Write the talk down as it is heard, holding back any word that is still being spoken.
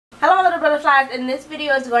butterflies, and this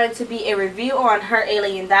video is going to be a review on Her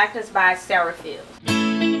Alien Doctors by Sara.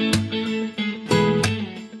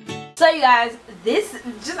 So you guys, I'm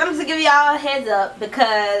just gonna give y'all a heads up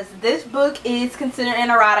because this book is considered an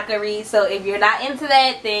erotica read, so if you're not into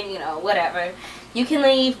that, then you know, whatever, you can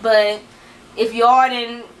leave. But if you are,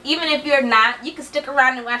 then even if you're not, you can stick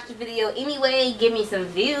around and watch the video anyway, give me some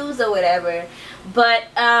views or whatever. But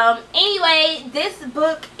anyway, this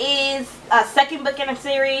book is a second book in a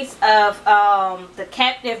series of the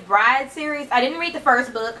Captive Bride series. I didn't read the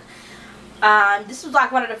first book. This was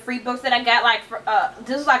like one of the free books that I got, like for,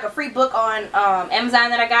 this was like a free book on Amazon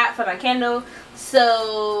that I got for my Kindle.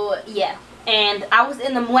 So yeah, and I was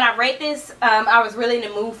in the, when I read this, I was really in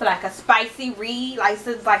the mood for like a spicy read, like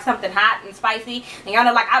something hot and spicy. And y'all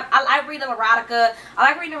know, like I like reading erotica. I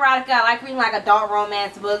like reading like adult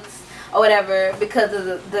romance books or whatever because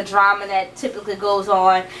of the drama that typically goes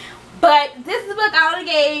on. But this book I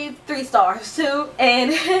only gave 3 stars to,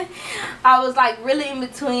 and I was like really in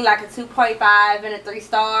between like a 2.5 and a 3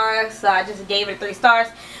 stars, so I just gave it 3 stars.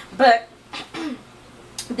 But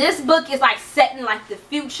this book is like set in like the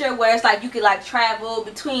future where it's like you could like travel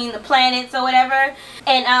between the planets or whatever.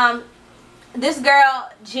 And this girl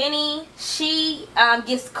Jenny, she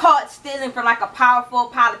gets caught stealing from like a powerful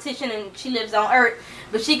politician, and she lives on Earth,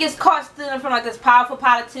 but she gets caught stealing from like this powerful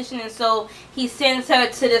politician, and so he sends her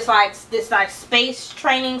to this space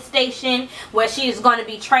training station where she is going to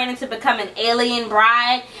be training to become an alien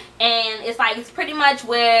bride. And it's pretty much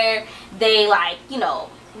where they like, you know,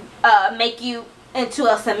 make you into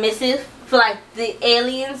a submissive for like the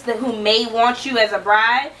aliens who may want you as a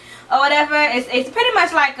bride or whatever. It's pretty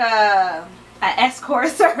much like a escort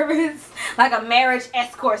service, like a marriage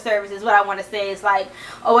escort service is what I want to say. It's like,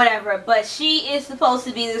 or whatever. But she is supposed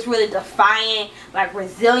to be this really defiant, like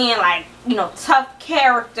resilient, like, you know, tough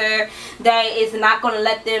character that is not going to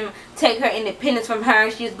let them take her independence from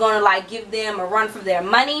her. She's going to like give them a run for their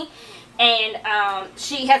money. And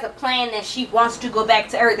she has a plan that she wants to go back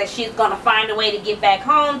to Earth, that she's going to find a way to get back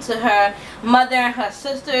home to her mother and her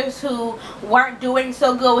sisters who weren't doing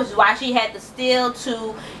so good, which is why she had to steal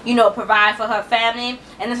to, you know, provide for her family.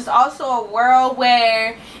 And this is also a world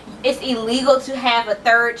where it's illegal to have a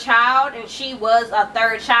 3rd child, and she was a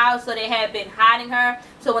 3rd child, so they had been hiding her.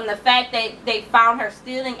 So when the fact that they found her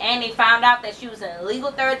stealing and they found out that she was an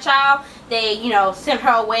illegal 3rd child, they, you know, sent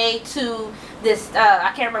her away to this,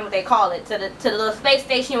 I can't remember what they call it, to the little space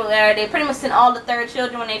station where they pretty much send all the 3rd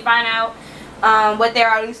children when they find out what they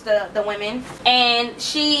are, at least the women. And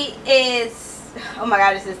she is, oh my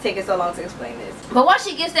god, this is taking so long to explain this. But once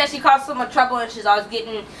she gets there, she causes so much trouble, and she's always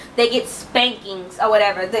getting, they get spankings or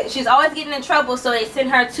whatever. She's always getting in trouble, so they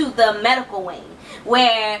send her to the medical wing,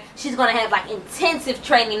 where she's going to have like intensive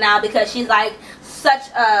training now because she's like such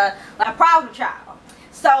a problem child.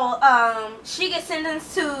 So she gets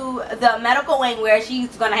sentenced to the medical wing where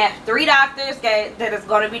she's going to have 3 doctors that is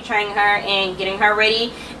going to be training her and getting her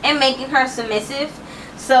ready and making her submissive.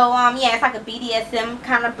 So yeah, it's like a BDSM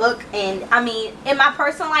kind of book. And I mean, in my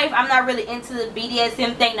personal life, I'm not really into the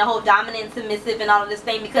BDSM thing, the whole dominant, submissive and all of this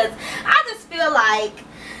thing, because I just feel like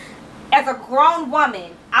as a grown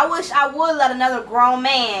woman, I wish I would let another grown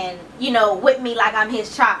man, you know, with me like I'm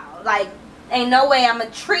his child. Like, ain't no way I'm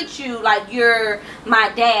gonna treat you like you're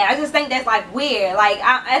my dad. I just think that's like weird. Like,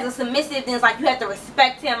 as a submissive, then it's like you have to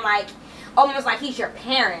respect him, like almost like he's your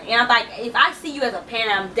parent. And I'm like, if I see you as a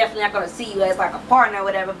parent, I'm definitely not gonna see you as like a partner or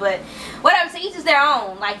whatever. But whatever, so each is their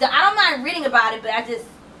own. Like, I don't mind reading about it, but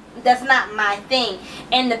that's not my thing.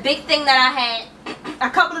 And the big thing that I had, a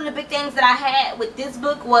couple of the big things that I had with this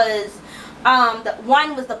book was,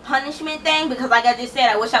 one was the punishment thing, because like I just said,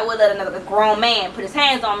 I wish I would let another grown man put his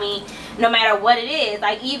hands on me no matter what it is.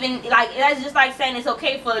 Like, even like that's just like saying it's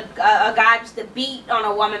okay for a guy just to beat on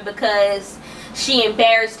a woman because she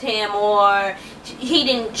embarrassed him, or she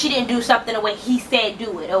didn't do something the way he said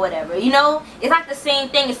do it or whatever. You know, it's like the same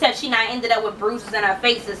thing, except she not ended up with bruises in her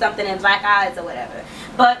face or something and black eyes or whatever.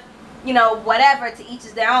 But you know, whatever, to each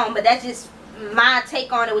is their own. But that's just my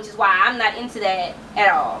take on it, which is why I'm not into that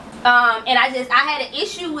at all. And I had an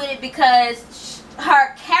issue with it because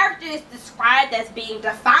her character is described as being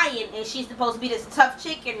defiant, and she's supposed to be this tough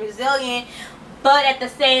chick and resilient, but at the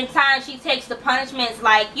same time she takes the punishments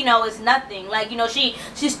like, you know, it's nothing. Like, you know, she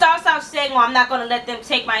starts off saying, well, I'm not going to let them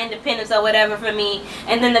take my independence or whatever from me,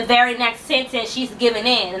 and then the very next sentence she's giving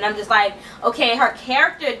in. And I'm just like, okay, her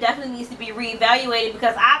character definitely needs to be reevaluated,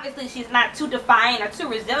 because obviously she's not too defiant or too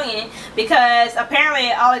resilient, because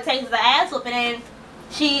apparently all it takes is an ass whooping and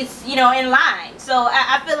she's, you know, in line. So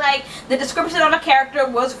I feel like the description of the character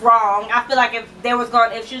was wrong. I feel like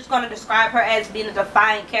if she was going to describe her as being a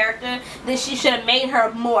defiant character, then she should have made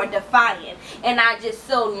her more defiant and not just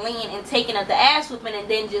so lean and taking of the ass whooping, and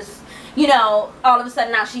then just, you know, all of a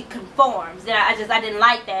sudden now she conforms. And I didn't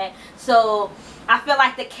like that. So I feel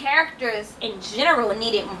like the characters in general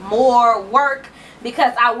needed more work,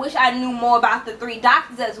 because I wish I knew more about the 3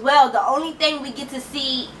 doctors as well. The only thing we get to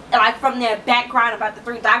see, like, from their background about the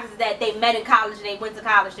 3 doctors is that they met in college and they went to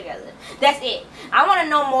college together. That's it. I want to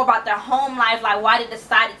know more about their home life, like why they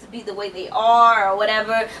decided to be the way they are or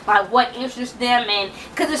whatever, like what interests them. And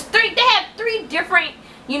because they have 3 different,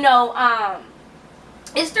 you know,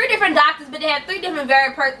 it's 3 different doctors, but they have 3 different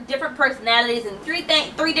different personalities, and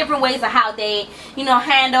 3 different ways of how they, you know,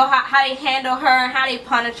 how they handle her and how they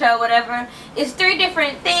punish her, whatever. It's 3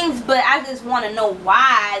 different things, but I just want to know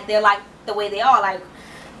why they're like the way they are, like,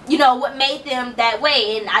 you know, what made them that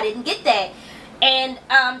way, and I didn't get that. And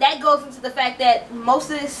that goes into the fact that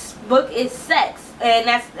most of this book is sex,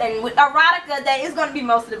 and with erotica, that is going to be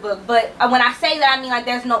most of the book. But when I say that, I mean like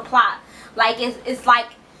there's no plot. Like it's like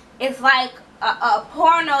a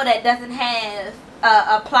porno that doesn't have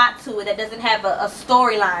a plot to it, that doesn't have a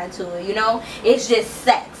storyline to it, you know? It's just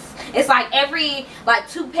sex. It's like every, like,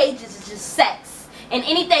 2 pages is just sex. And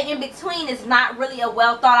anything in between is not really a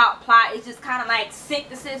well thought out plot. It's just kind of like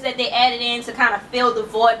synthesis that they added in to kind of fill the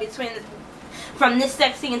void from this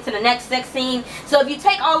sex scene to the next sex scene. So if you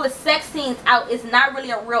take all the sex scenes out, it's not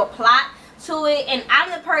really a real plot to it. And I'm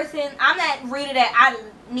that reader that I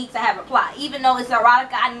need to have a plot. Even though it's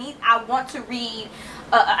erotica, I want to read,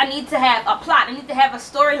 I need to have a plot. I need to have a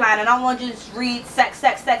storyline, and I don't want to just read sex,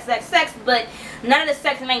 but none of the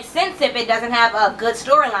sex makes sense if it doesn't have a good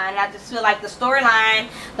storyline. I just feel like the storyline,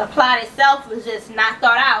 the plot itself was just not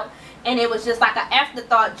thought out, and it was just like an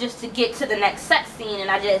afterthought just to get to the next sex scene, and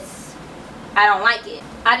I don't like it.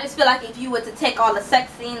 I just feel like if you were to take all the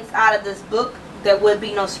sex scenes out of this book, there would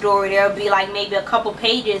be no story. There would be like maybe a couple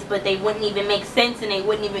pages, but they wouldn't even make sense, and they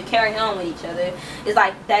wouldn't even carry on with each other. It's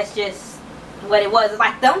like, that's just what it was. It's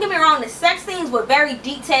like, don't get me wrong, the sex scenes were very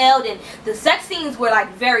detailed, and the sex scenes were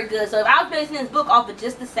like very good. So if I was basing this book off of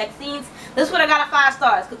just the sex scenes, this would have got a 5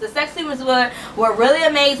 stars, because the sex scenes were really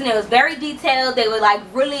amazing. It was very detailed. They were like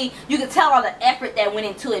really, you could tell all the effort that went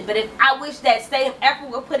into it. But I wish that same effort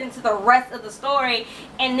were put into the rest of the story,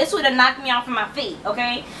 and this would have knocked me off of my feet.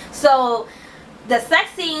 Okay, so the sex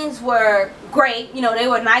scenes were great, you know, they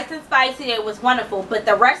were nice and spicy, it was wonderful, but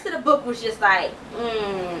the rest of the book was just like,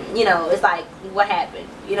 you know, it's like, what happened?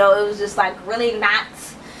 You know, it was just like really not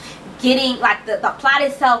getting, like the plot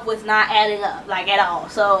itself was not adding up, like, at all.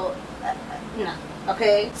 So, no.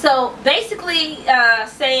 Okay, so basically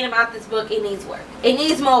saying about this book, it needs work. It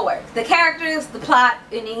needs more work. The characters, the plot,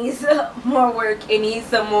 it needs more work. It needs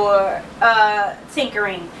some more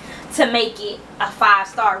tinkering to make it a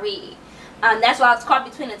 5-star read. That's why I was caught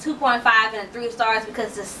between a 2.5 and a 3 stars,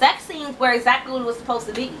 because the sex scenes were exactly what it was supposed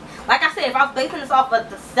to be. Like I said, if I was basing this off of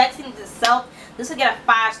the sex scenes itself, this would get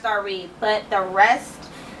a 5-star read. But the rest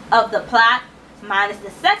of the plot, minus the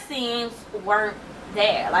sex scenes, weren't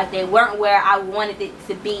there. Like, they weren't where I wanted it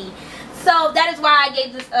to be. So that is why I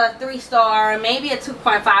gave this a 3 star, maybe a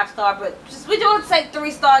 2.5 star, but we don't say 3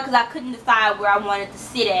 star because I couldn't decide where I wanted to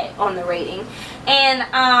sit at on the rating. And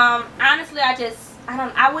honestly,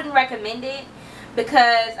 I wouldn't recommend it,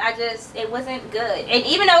 because it wasn't good. And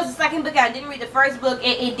even though it's the second book, I didn't read the first book,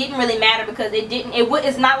 it didn't really matter, because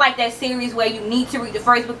it's not like that series where you need to read the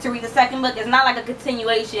first book to read the second book. It's not like a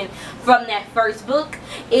continuation from that first book.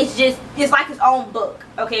 It's like its own book,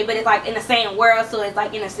 okay, but it's like in the same world, so it's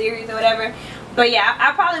like in a series or whatever. But yeah,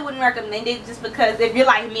 I probably wouldn't recommend it, just because if you're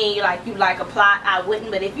like me, you like a plot, I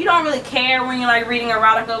wouldn't. But if you don't really care when you're like reading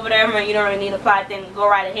erotica or whatever, and you don't really need a plot, then go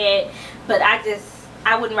right ahead. But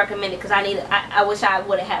I wouldn't recommend it, because I wish I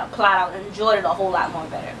would have had a plot. I would have enjoyed it a whole lot more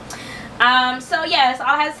better. So yeah, that's all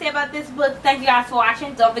I have to say about this book. Thank you guys for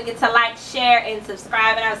watching. Don't forget to like, share, and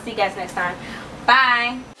subscribe, and I'll see you guys next time.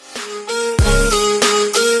 Bye.